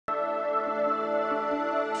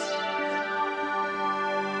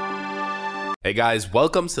Hey guys,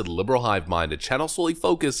 welcome to the Liberal Hive Mind, a channel solely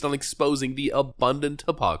focused on exposing the abundant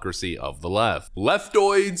hypocrisy of the left.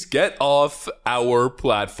 Leftoids, get off our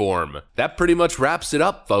platform. That pretty much wraps it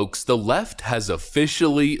up, folks. The left has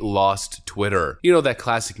officially lost Twitter. You know that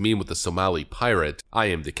classic meme with the Somali pirate, I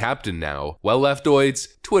am the captain now. Well, leftoids,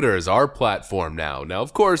 Twitter is our platform now. Now,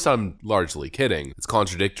 of course, I'm largely kidding. It's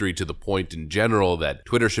contradictory to the point in general that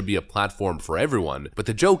Twitter should be a platform for everyone. But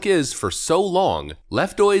the joke is, for so long,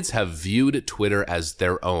 leftoids have viewed Twitter as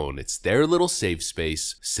their own. It's their little safe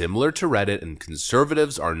space, similar to Reddit, and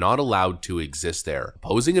conservatives are not allowed to exist there.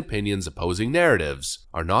 Opposing opinions, opposing narratives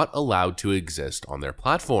are not allowed to exist on their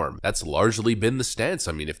platform. That's largely been the stance.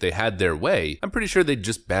 I mean, if they had their way, I'm pretty sure they'd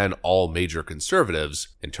just ban all major conservatives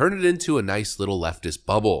and turn it into a nice little leftist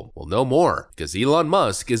bubble. Well, no more, because Elon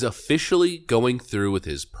Musk is officially going through with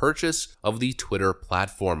his purchase of the Twitter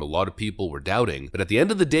platform. A lot of people were doubting, but at the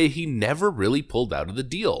end of the day, he never really pulled out of the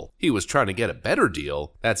deal. He was trying to get a better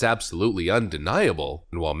deal. That's absolutely undeniable.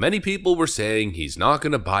 And while many people were saying he's not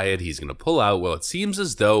going to buy it, he's going to pull out, well, it seems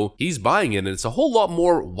as though he's buying it, and it's a whole lot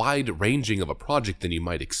more wide-ranging of a project than you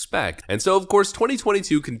might expect. And so, of course,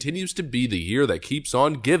 2022 continues to be the year that keeps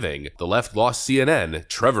on giving. The left lost CNN,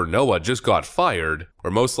 Trevor Noah just got fired, we're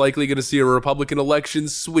most likely going to see a Republican election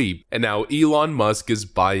sweep, and now Elon Musk is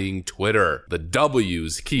buying Twitter. The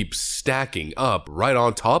W's keep stacking up right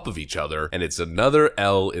on top of each other, and it's another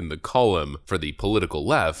L in the column for the political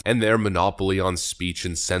left and their monopoly on speech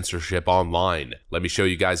and censorship online. Let me show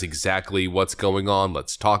you guys exactly what's going on.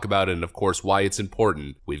 Let's talk about it, and of course why it's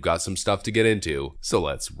important. We've got some stuff to get into, so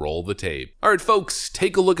let's roll the tape. All right, folks,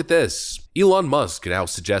 take a look at this. Elon Musk now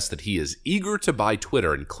suggests that he is eager to buy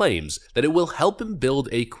Twitter and claims that it will help him build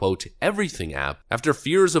a, quote, everything app after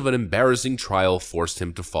fears of an embarrassing trial forced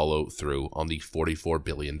him to follow through on the $44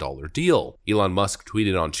 billion deal. Elon Musk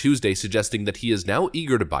tweeted on Tuesday suggesting that he is now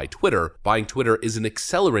eager to buy Twitter. Buying Twitter is an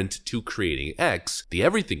accelerant to creating X, the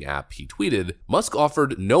everything app, he tweeted. Musk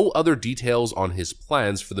offered no other details on his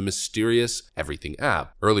plans for the mysterious everything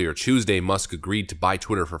app. Earlier Tuesday, Musk agreed to buy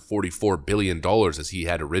Twitter for $44 billion as he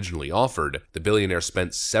had originally offered. The billionaire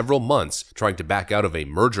spent several months trying to back out of a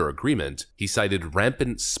merger agreement. He cited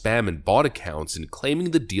rampant spam and bot accounts and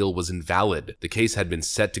claiming the deal was invalid. The case had been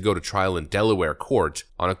set to go to trial in Delaware court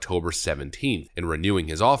on October 17th. In renewing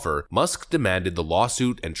his offer, Musk demanded the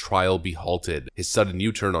lawsuit and trial be halted. His sudden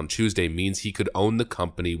U-turn on Tuesday means he could own the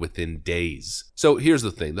company within days. So here's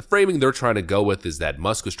the thing, the framing they're trying to go with is that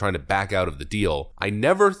Musk was trying to back out of the deal. I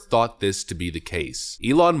never thought this to be the case.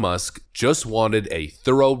 Elon Musk just wanted a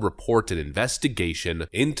thorough report and investigation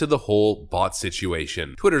into the whole bot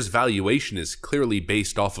situation. Twitter's valuation is clearly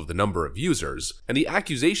based off of the number of users, and the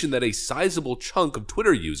accusation that a sizable chunk of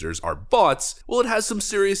Twitter users are bots, well, it has some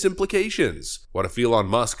serious implications. What if Elon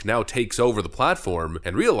Musk now takes over the platform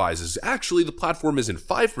and realizes actually the platform isn't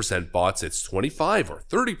 5% bots, it's 25 or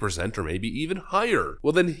 30% or maybe even higher?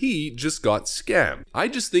 Well, then he just got scammed. I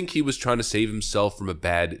just think he was trying to save himself from a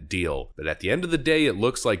bad deal, but at the end of the day, it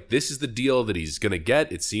looks like this is the deal that he's gonna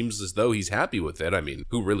get. It seems as though he's happy with it. I mean,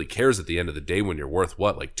 who really cares at the end of the day when you're worth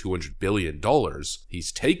what, like $200 billion?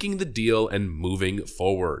 He's taking the deal and moving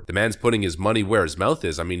forward. The man's putting his money where his mouth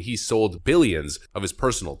is. I mean, he sold billions of his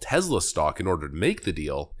personal Tesla stock in order to make the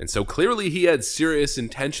deal, and so clearly he had serious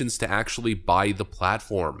intentions to actually buy the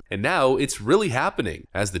platform. And now it's really happening.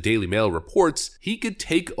 As the Daily Mail reports, he could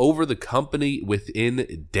take over the company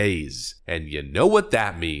within days. And you know what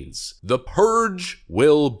that means. The purge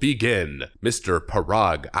will begin. Mr.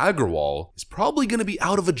 Parag Agrawal is probably going to be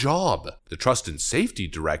out of a job. The Trust and Safety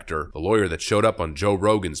Director, the lawyer that showed up on Joe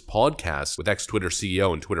Rogan's podcast with ex-Twitter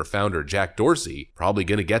CEO and Twitter founder Jack Dorsey, probably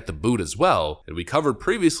going to get the boot as well. And we covered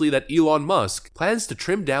previously that Elon Musk plans to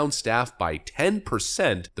trim down staff by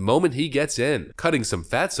 10% the moment he gets in, cutting some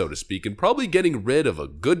fat, so to speak, and probably getting rid of a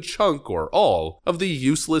good chunk or all of the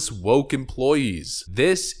useless woke employees.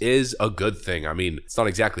 This is a good thing. I mean, it's not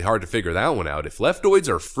exactly hard to figure that one out. If leftoids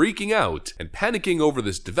are freaking out and panicking over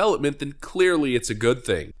this development, then clearly it's a good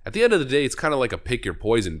thing. At the end of the day, it's kind of like a pick your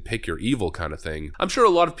poison, pick your evil kind of thing. I'm sure a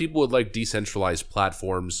lot of people would like decentralized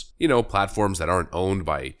platforms, you know, platforms that aren't owned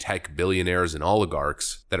by tech billionaires and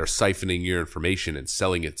oligarchs that are siphoning your information and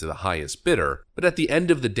selling it to the highest bidder. But at the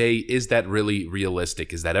end of the day, is that really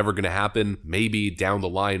realistic? Is that ever going to happen? Maybe down the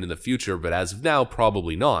line in the future, but as of now,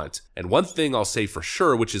 probably not. And one thing I'll say for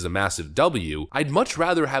sure, which is a massive W, I'd much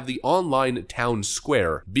rather have the online town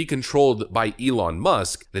square be controlled by Elon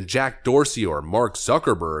Musk than Jack Dorsey or Mark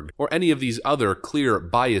Zuckerberg or any of these other clear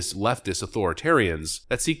biased leftist authoritarians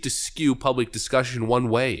that seek to skew public discussion one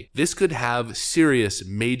way. This could have serious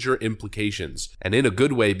major implications, and in a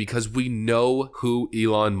good way because we know who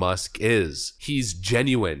Elon Musk is. He he's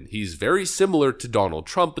genuine. He's very similar to Donald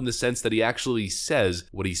Trump in the sense that he actually says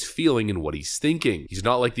what he's feeling and what he's thinking. He's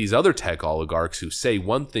not like these other tech oligarchs who say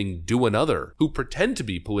one thing, do another, who pretend to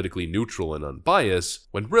be politically neutral and unbiased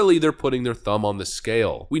when really they're putting their thumb on the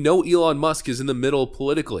scale. We know Elon Musk is in the middle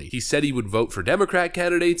politically. He said he would vote for Democrat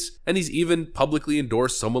candidates, and he's even publicly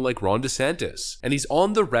endorsed someone like Ron DeSantis. And he's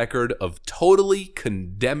on the record of totally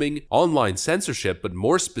condemning online censorship, but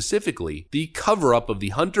more specifically, the cover-up of the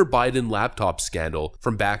Hunter Biden laptop scandal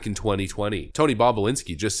from back in 2020. Tony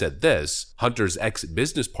Bobulinski just said this: Hunter's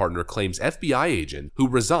ex-business partner claims FBI agent who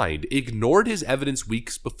resigned ignored his evidence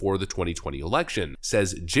weeks before the 2020 election,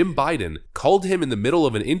 says Jim Biden called him in the middle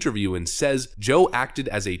of an interview and says Joe acted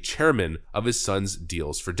as a chairman of his son's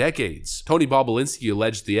deals for decades. Tony Bobulinski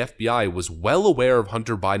alleged the FBI was well aware of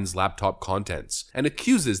Hunter Biden's laptop contents and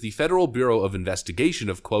accuses the Federal Bureau of Investigation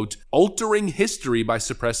of, quote, altering history by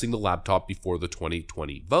suppressing the laptop before the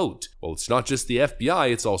 2020 vote. Well, it's not just the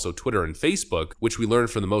FBI, it's also Twitter and Facebook, which we learned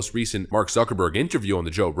from the most recent Mark Zuckerberg interview on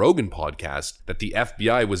the Joe Rogan podcast that the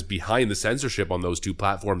FBI was behind the censorship on those two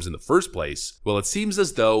platforms in the first place. Well, it seems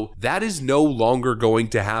as though that is no longer going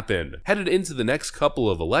to happen. Headed into the next couple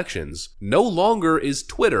of elections, no longer is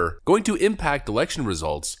Twitter going to impact election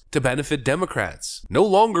results to benefit Democrats. No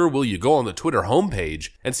longer will you go on the Twitter homepage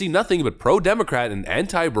and see nothing but pro-Democrat and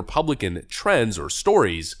anti-Republican trends or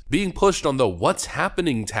stories being pushed on the What's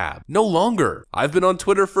Happening tab. No longer. I've been on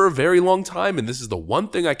Twitter for a very long time, and this is the one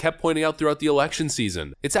thing I kept pointing out throughout the election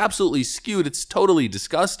season. It's absolutely skewed. It's totally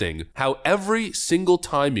disgusting how every single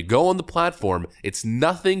time you go on the platform, it's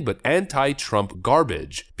nothing but anti-Trump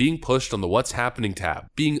garbage being pushed on the What's Happening tab,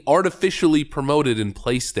 being artificially promoted and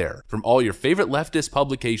placed there from all your favorite leftist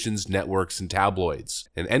publications, networks, and tabloids.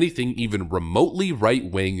 And anything even remotely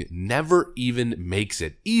right-wing never even makes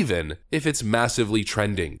it, even if it's massively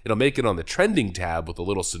trending. It'll make it on the trending tab with a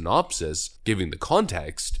little synopsis giving the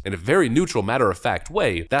context in a very neutral, matter-of-fact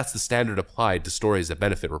way. That's the standard applied to stories that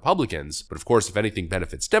benefit Republicans. But of course, if anything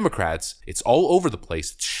benefits Democrats, it's all over the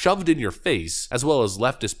place. It's shoved in your face, as well as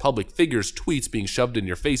leftist public figures' tweets being shoved in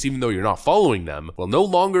your face even though you're not following them. Well, no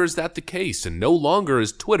longer is that the case, and no longer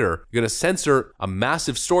is Twitter going to censor a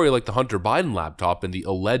massive story like the Hunter Biden laptop and the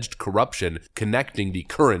alleged corruption connecting the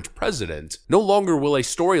current president. No longer will a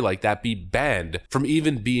story like that be banned from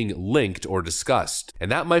even being linked or discussed. And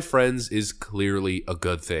that, my friends, is clearly a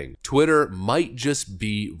good thing. Twitter might just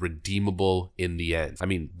be redeemable in the end. I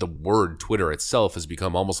mean, the word Twitter itself has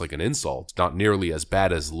become almost like an insult. Not nearly as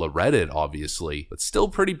bad as Reddit, obviously, but still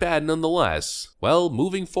pretty bad nonetheless. Well,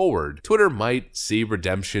 moving forward, Twitter might see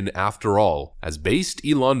redemption after all, as based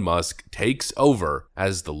Elon Musk takes over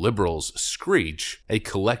as the liberals screech, a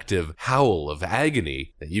collective howl of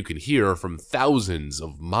agony that you can hear from thousands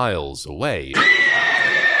of miles away.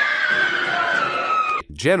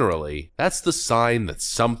 Generally, that's the sign that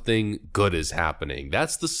something good is happening.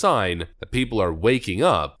 That's the sign that people are waking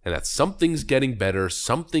up and that something's getting better,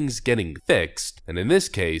 something's getting fixed. And in this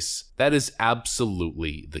case, that is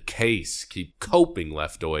absolutely the case. Keep coping,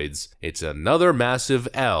 leftoids. It's another massive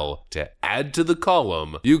L to add to the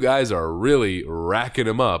column. You guys are really racking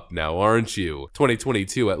them up now, aren't you?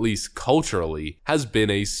 2022, at least culturally, has been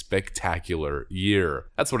a spectacular year.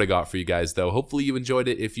 That's what I got for you guys, though. Hopefully you enjoyed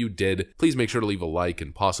it. If you did, please make sure to leave a like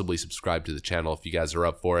and possibly subscribe to the channel if you guys are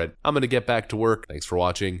up for it. I'm going to get back to work. Thanks for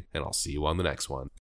watching, and I'll see you on the next one.